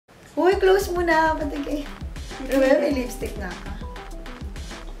Uy, close mo na. Patigay. Pero may lipstick na ka.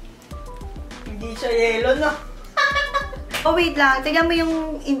 Hindi siya yellow, no? Oh, wait lang. Tignan mo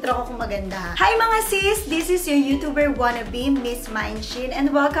yung intro ko kung maganda. Hi mga sis! This is your YouTuber wannabe, missMINEchin,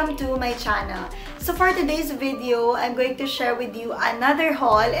 and welcome to my channel. So for today's video, I'm going to share with you another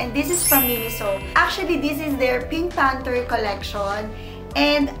haul, and this is from Miniso. Actually, this is their Pink Panther collection.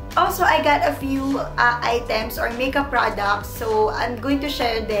 And also, I got a few items or makeup products. So, I'm going to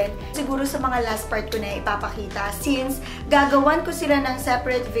share din. Siguro sa mga last part ko na ipapakita. Since gagawan ko sila ng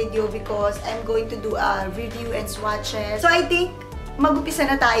separate video because I'm going to do a review and swatches. So, I think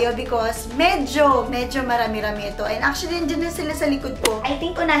mag-upisa na tayo because medyo marami-rami ito. And actually, nandiyan na sila sa likod ko. I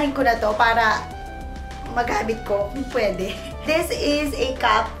think unahin ko na to para magamit ko kung pwede. This is a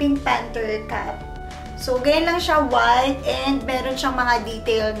cap, Pink Panther cap. So, ganyan lang siya, white, and meron siyang mga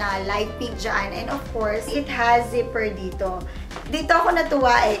detail na light pink dyan. And of course, it has zipper dito. Dito ako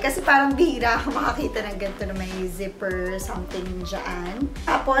natuwa kasi parang bihira ako makakita ng ganito na may zipper something dyan.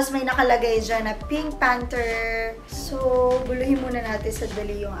 Tapos, may nakalagay dyan na Pink Panther. So, guluhin muna natin sa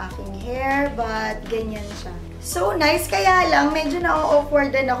dali yung aking hair, but ganyan siya. So, nice. Kaya lang, medyo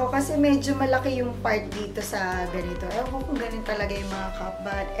na-awkward din ako kasi medyo malaki yung part dito sa ganito. Ewan ko kung ganun talaga yung mga cup.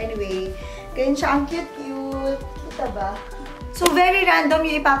 But anyway, ganyan siya. Ang cute-cute. Kita ba? So, very random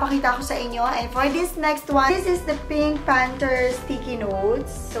yung ipapakita ko sa inyo. And for this next one, this is the Pink Panther Sticky Notes.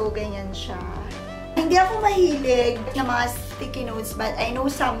 So, ganyan siya. Hindi ako mahilig ng mga sticky notes, but I know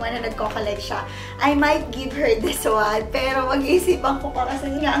someone na nagko-collect siya. I might give her this one. Pero mag-iisipan ko pa kasi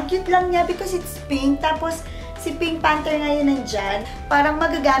ang cute lang niya because it's pink. Tapos, si Pink Panther ngayon nandyan, parang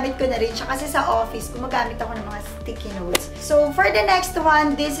magagamit ko na rin siya kasi sa office, gumagamit ako ng mga sticky notes. So, for the next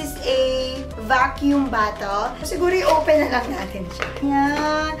one, this is a vacuum bottle. Siguro i-open na lang natin siya.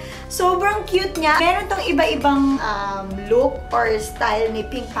 Yan. Sobrang cute niya. Meron tong iba-ibang look or style ni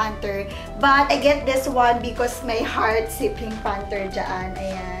Pink Panther. But I get this one because may heart si Pink Panther dyan.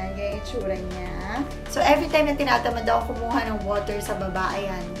 Ayan. Ganyan yung tsura niya. So, every time na tinatamad ako kumuha ng water sa baba,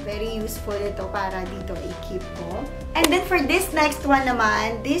 ayan, very useful ito para dito i-keep ko. And then, for this next one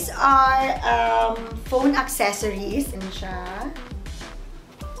naman, these are phone accessories. Yan siya.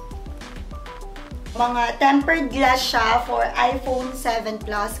 Mga tempered glass siya for iPhone 7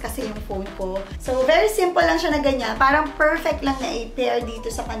 Plus kasi yung phone ko. So, very simple lang siya na ganyan. Parang perfect lang na i-pair dito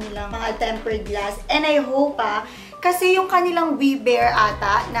sa kanilang mga tempered glass. And I hope kasi yung kanilang We Bear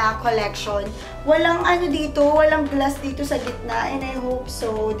ata na collection, walang ano dito, walang glass dito sa gitna. And I hope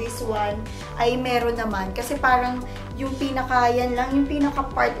so, this one ay meron naman. Kasi parang yung yan lang, yung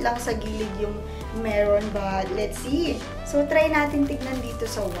pinaka-part lang sa gilid yung meron. But let's see. So, try natin tignan dito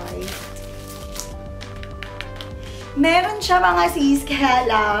sa white. Meron siya mga sis, kaya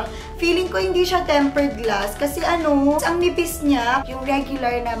lang, feeling ko hindi siya tempered glass kasi ang nipis niya, yung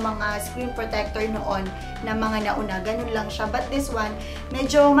regular na mga screen protector noon na mga nauna, ganun lang siya. But this one,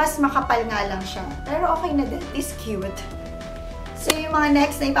 medyo mas makapal nga lang siya. Pero okay na din. It's cute. So, yung mga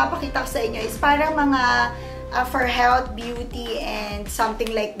next na ipapakita ko sa inyo is parang mga for health, beauty, and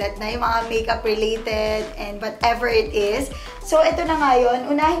something like that na yung mga makeup related and whatever it is. So, ito na nga yun.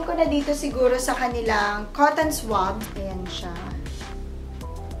 Unahin ko na dito siguro sa kanilang cotton swab. Ayan siya.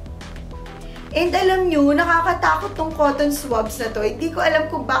 And alam nyo, nakakatakot tong cotton swabs na to. Hindi ko alam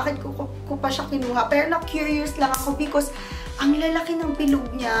kung bakit ko pa siya kinuha. Pero na-curious lang ako because ang lalaki ng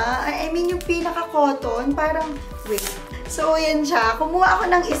bilog niya. I mean, yung pinaka-cotton, parang, wait. So, yan siya. Kumuha ako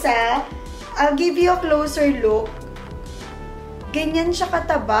ng isa. I'll give you a closer look. Ganyan siya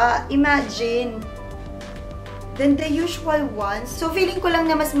kataba. Imagine. Than the usual ones. So, feeling ko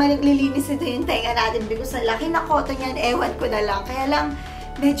lang na mas malinis ito yung tenga natin because ang laki na cotton yan, ewan ko na lang. Kaya lang,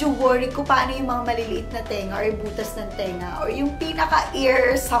 medyo worry ko paano yung mga maliliit na tenga or butas ng tenga or yung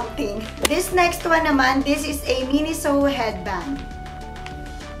pinaka-ear or something. This next one naman, this is a Miniso headband.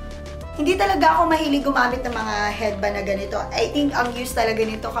 Hindi talaga ako mahilig gumamit ng mga headband na ganito. I think ang use talaga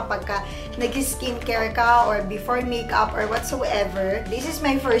nito kapag nag-skincare ka or before makeup or whatsoever. This is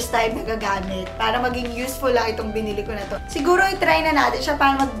my first time nagagamit para maging useful lang itong binili ko na to. Siguro i-try na natin siya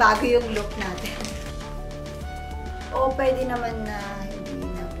para magbago yung look natin. O, pwede naman na hindi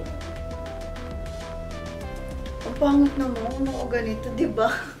na po. Ang pangit naman, o ganito, diba?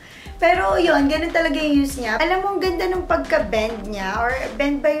 Pero yun, ganun talaga yung use niya. Alam mo, ang ganda ng pagka-bend niya, or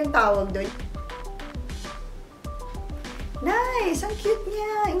bend ba yung tawag doon? Nice! Ang cute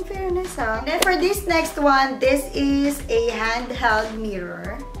niya, in fairness ha. And for this next one, this is a handheld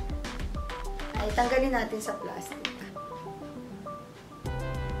mirror. Ay, tanggalin natin sa plastic.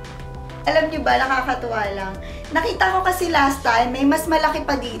 Alam niyo ba, nakakatuwa lang. Nakita ko kasi last time, may mas malaki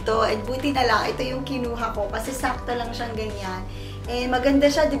pa dito. And buti na lang, ito yung kinuha ko kasi sakto lang siyang ganyan. And maganda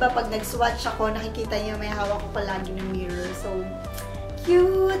siya, di ba? Pag nag-swatch ako, nakikita niyo may hawak ko palagi ng mirror. So,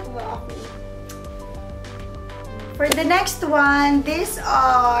 cute! Wow! For the next one, these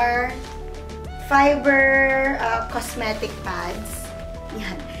are fiber cosmetic pads.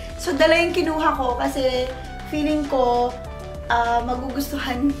 Yan. So, dala yung kinuha ko kasi feeling ko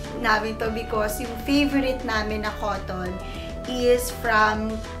magugustuhan namin to because yung favorite namin na cotton is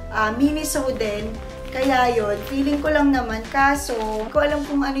from Miniso din. Kaya yun, feeling ko lang naman. Kaso, hindi ko alam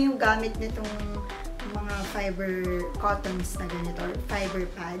kung ano yung gamit nitong mga fiber cottons na ganito or fiber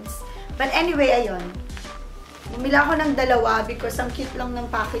pads. But anyway, ayun. Bumili ako ng dalawa because ang cute lang ng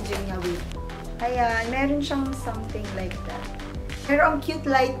packaging niya. Wait. Kaya, meron siyang something like that. Pero ang cute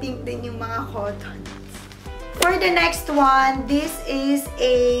light pink din yung mga cottons. For the next one, this is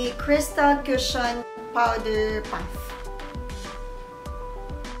a crystal cushion powder puff.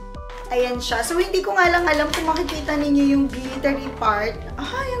 Ayan siya. So, hindi ko nga lang alam kung makikita ninyo yung glittery part.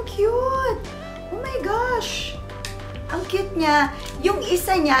 Ay, ang cute! Oh my gosh! Ang cute niya. Yung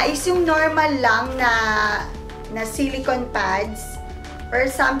isa niya is yung normal lang na silicone pads or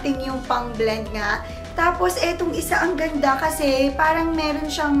something yung pang blend nga. Tapos, etong isa ang ganda kasi parang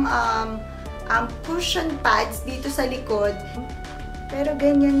meron siyang cushion pads dito sa likod. Pero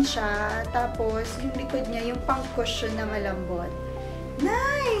ganyan siya. Tapos, yung likod niya, yung pang cushion na malambot.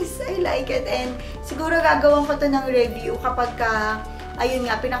 Nice! I like it. And siguro gagawin ko to ng review kapag ayun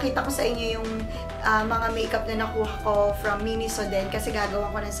nga, pinakita ko sa inyo yung mga makeup na nakuha ko from Miniso din. Kasi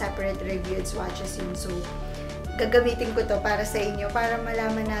gagawin ko ng separate review at swatches yun. So, gagamitin ko to para sa inyo. Para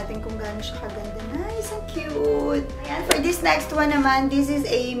malaman natin kung gaano siya kaganda. Nice! Ang cute! Ayan, for this next one naman, this is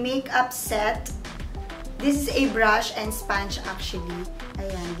a makeup set. This is a brush and sponge actually.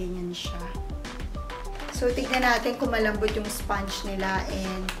 Ayan, ganyan siya. So, tignan natin kung malambot yung sponge nila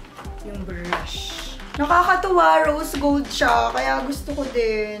and yung brush. Nakakatuwa, rose gold siya. Kaya gusto ko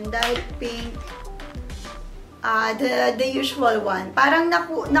din. Dahil pink. The usual one. Parang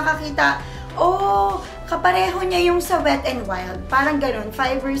nakakita, oh, kapareho niya yung sa Wet n Wild. Parang ganun.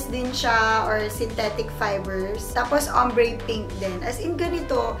 Fibers din siya or synthetic fibers. Tapos, ombre pink din. As in,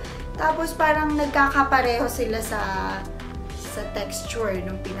 ganito. Tapos, parang nagkakapareho sila sa texture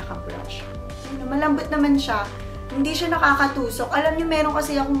ng pinaka-brush. Malambot naman siya. Hindi siya nakakatusok. Alam niyo, meron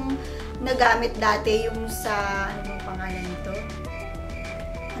kasi akong nagamit dati yung sa, ano bang pangalan nito?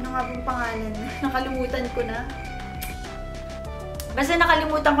 Ano nga bang pangalan? Nakalimutan ko na. Basta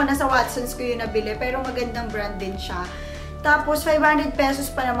nakalimutan ko na sa Watsons ko yung nabili. Pero magandang brand din siya. Tapos, 500 pesos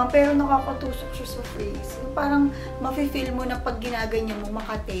pa naman. Pero nakakatusok siya sa face. Parang mafe-feel mo na pag ginaganyan mo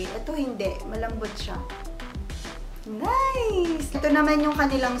makate. Ito hindi. Malambot siya. Nice! Ito naman yung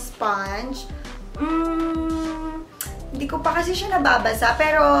kanilang sponge. Hindi ko pa kasi siya nababasa.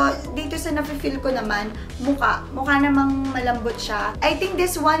 Pero dito sa nafe-feel ko naman, mukha namang malambot siya. I think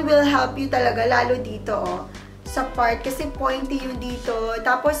this one will help you talaga, lalo dito, oh, sa part. Kasi pointy yung dito.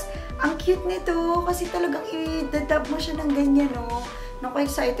 Tapos, ang cute nito. Kasi talagang i-dab mo siya ng ganyan, oh. Naku,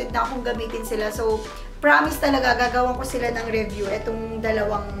 excited na akong gamitin sila. So, promise talaga, gagawin ko sila ng review. Itong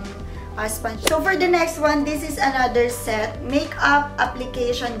dalawang sponge. So, for the next one, this is another set. Makeup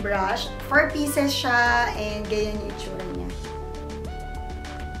application brush. 4 pieces siya and ganyan yung itsura niya.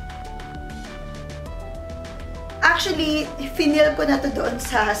 Actually, finil ko na to doon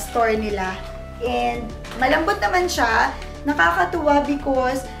sa store nila. And malambot naman siya. Nakakatuwa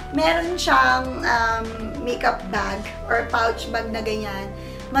because meron siyang makeup bag or pouch bag na ganyan.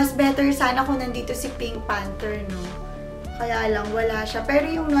 Mas better sana kung nandito si Pink Panther, no? Kaya lang, wala siya. Pero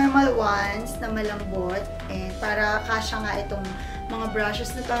yung normal ones na malambot, and para kasya nga itong mga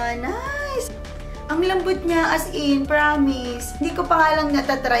brushes na to. Nice! Ang lambot niya, as in, promise. Hindi ko pa nga lang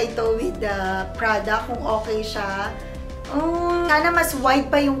natatry to with the product, kung okay siya. Sana mas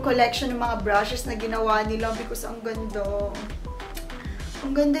wide pa yung collection ng mga brushes na ginawa nila because ang ganda.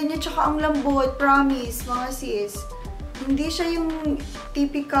 Ang ganda niya, tsaka ang lambot, promise, mga sis. Hindi siya yung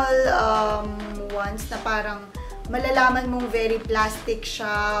typical ones na parang malalaman mong very plastic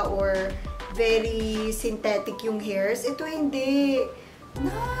siya or very synthetic yung hairs. Ito hindi.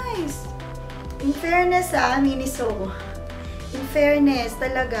 Nice! In fairness Miniso. In fairness,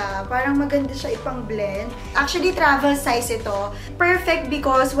 talaga, parang maganda siya ipang blend. Actually, travel size ito. Perfect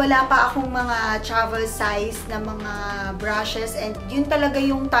because wala pa akong mga travel size na mga brushes and yun talaga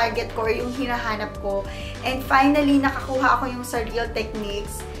yung target ko or yung hinahanap ko. And finally, nakakuha ako yung sa Real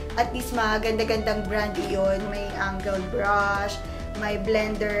Techniques. At least maganda-gandang brand yun. May angled brush, may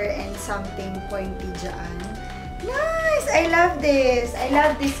blender, and something pointy dyan. Nice! I love this! I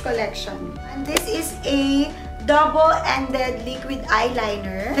love this collection. And this is a double-ended liquid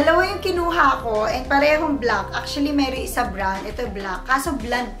eyeliner. Dalawa yung kinuha ko and parehong black. Actually, mayroon isa brown. Ito black. Kaso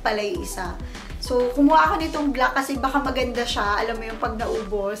blonde pala yung isa. So, kumuha ako nitong black kasi baka maganda siya. Alam mo yung pag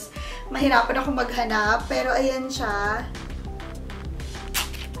naubos, mahirapan ako maghanap. Pero ayan siya.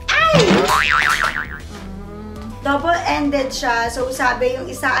 Ay! Double-ended siya. So, sabi yung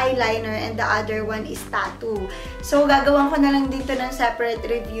isa eyeliner and the other one is tattoo. So, gagawin ko na lang dito ng separate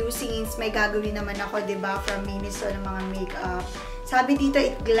review since may gagawin naman ako, diba, from Miniso ng mga makeup. Sabi dito,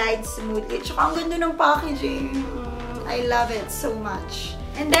 it glides smoothly. Tsaka ang ganda ng packaging. I love it so much.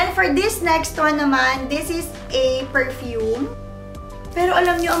 And then, for this next one naman, this is a perfume. Pero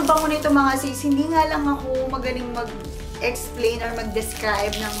alam nyo, ang bango nito mga sis, hindi nga lang ako magaling mag-explain or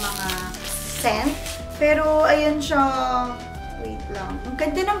mag-describe ng mga scent. Pero, ayan siya. Wait lang. Ang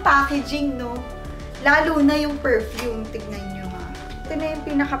ganda ng packaging, no? Lalo na yung perfume. Tignan nyo, ha? Ito na yung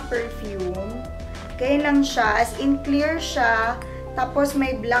pinaka-perfume. Kaya lang siya. As in, clear siya. Tapos,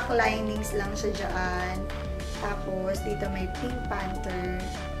 may black linings lang siya dyan. Tapos, dito may pink panther.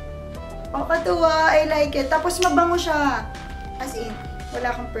 O, katuwa. I like it. Tapos, mabango siya. As in, wala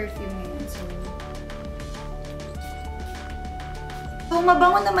akong perfume ngayon. So,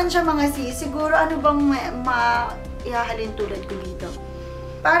 mabango naman siya mga sis. Siguro ano bang ihahalin tulad ko dito?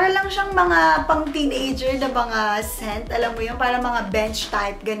 Para lang siyang mga pang-teenager na mga scent. Alam mo yun? Para mga bench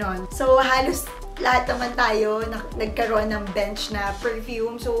type, ganon. So, halos lahat naman tayo nagkaroon ng bench na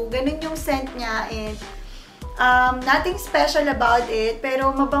perfume. So, ganon yung scent niya. And nothing special about it.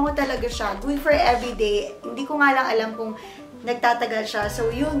 Pero mabango talaga siya. Good for everyday. Hindi ko nga lang alam kung nagtatagal siya. So,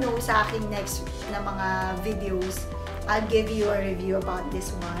 you know sa aking next na mga videos, I'll give you a review about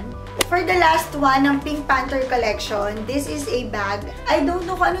this one. For the last one, ng Pink Panther collection, this is a bag. I don't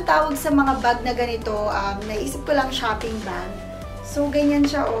know kung ano tawag sa mga bag na ganito. Naisip ko lang shopping bag. So, ganyan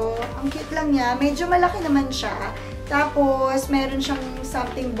siya, oh. Ang cute lang niya. Medyo malaki naman siya. Tapos, meron siyang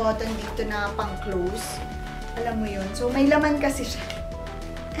something button dito na pang-close. Alam mo yun. So, may laman kasi siya.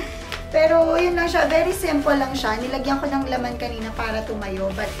 Pero, yun lang siya. Very simple lang siya. Nilagyan ko ng laman kanina para tumayo.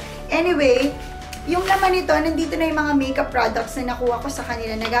 But, anyway, yung laman nito, nandito na yung mga makeup products na nakuha ko sa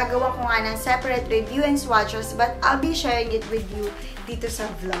kanila. Nagagawa ko nga ng separate review and swatches, but I'll be sharing it with you dito sa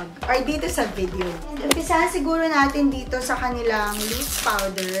vlog, or dito sa video. And umpisahan siguro natin dito sa kanilang loose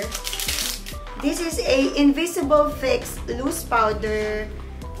powder. This is a Invisible Fix loose powder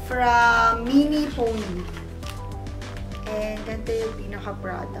from Mini Pony. And ganito yung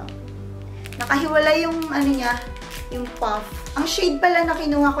pinaka-product. Nakahiwalay yung ano niya, yung puff. Ang shade pala na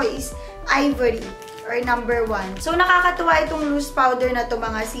kinuha ko is Ivory or number 1. So, nakakatuwa itong loose powder na to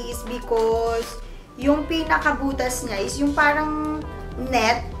mga sis because yung pinakabutas niya is yung parang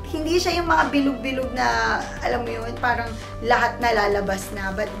net. Hindi siya yung mga bilog-bilog na, alam mo yun, parang lahat na lalabas na.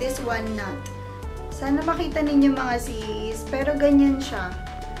 But this one not. Sana makita ninyo mga sis. Pero ganyan siya.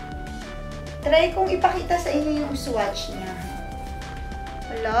 Try kong ipakita sa inyo yung swatch niya.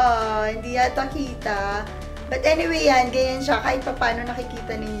 Wala, hindi yata kita. But anyway yan, ganyan siya. Kahit pa paano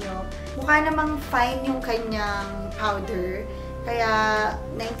nakikita ninyo. Mukha namang fine yung kanyang powder. Kaya,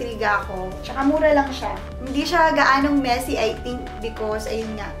 naintriga ako. Tsaka mura lang siya. Hindi siya gaanong messy, I think, because,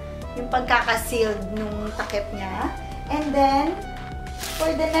 ayun nga, yung pagkakasealed nung takip niya. And then,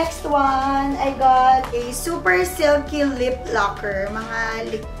 for the next one, I got a super silky lip locker.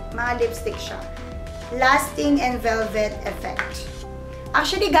 Mga lipstick siya. Lasting and velvet effect.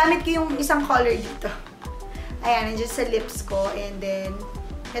 Actually, gamit ko yung isang color dito. Ayan, nandiyan sa lips ko. And then,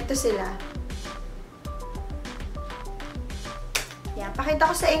 ito sila. Yan.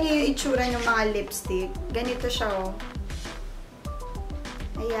 Pakita ko sa inyo yung itsura ng mga lipstick. Ganito siya, oh.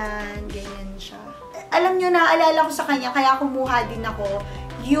 Ayan, ganyan siya. Alam nyo, naalala ko sa kanya, kaya kumuha din ako.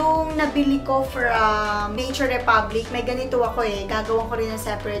 Yung nabili ko from Nature Republic, may ganito ako eh. Gagawin ko rin ng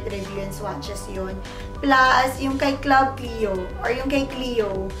separate review and swatches yun. Plus, yung kay Club Clio, or yung kay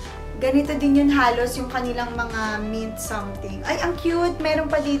Clio, ganito din yun halos yung kanilang mga mint something. Ay, ang cute! Meron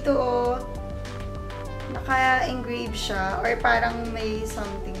pa dito, oh. Naka-engrave siya. Or parang may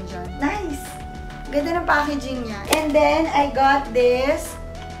something dyan. Nice! Ganda ng packaging niya. And then, I got this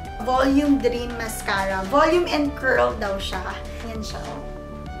Volume Dream Mascara. Volume and curl daw siya. Yan siya, oh.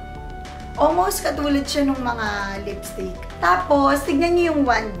 Almost katulad siya ng mga lipstick. Tapos, tignan niyo yung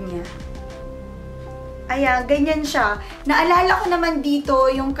wand niya. Ayan, ganyan siya. Naalala ko naman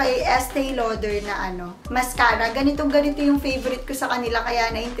dito yung kay Estee Lauder na mascara. Ganito yung favorite ko sa kanila,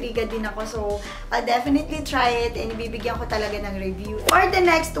 kaya na-intriga din ako. So, I'll definitely try it and bibigyan ko talaga ng review. For the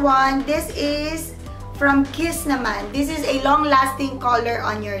next one, this is from Kiss naman. This is a long-lasting color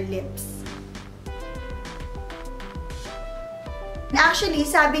on your lips. Actually,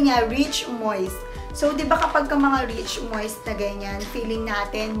 sabi niya, rich, moist. So, di ba kapag ka mga rich moist na ganyan, feeling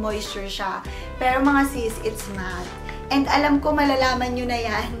natin moisture siya. Pero mga sis, it's matte. And alam ko malalaman nyo na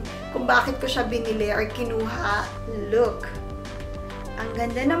yan kung bakit ko siya binili or kinuha. Look! Ang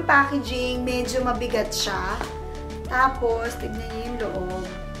ganda ng packaging, medyo mabigat siya. Tapos, tignan nyo yung loob.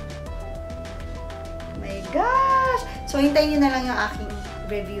 Oh my gosh! So, hintayin nyo na lang yung aking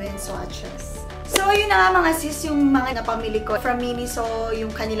review and swatches. So, yun na nga mga sis, yung mga napamili ko from Miniso, yung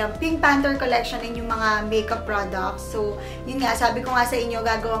kanilang Pink Panther collection and yung mga makeup products. So, yun nga, sabi ko nga sa inyo,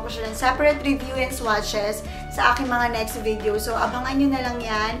 gagawa ko siya ng separate review and swatches sa aking mga next video. So, abangan nyo na lang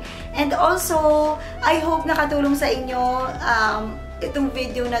yan. And also, I hope nakatulong sa inyo itong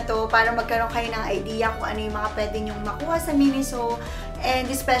video na to para magkaroon kayo ng idea kung ano yung mga pwede nyong makuha sa Miniso and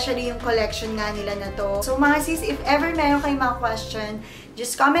especially yung collection nga nila na to. So mga sis, if ever meron kayong mga question,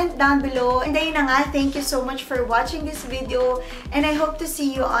 just comment down below. And ayun na nga, thank you so much for watching this video and I hope to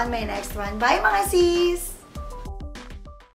see you on my next one. Bye mga sis!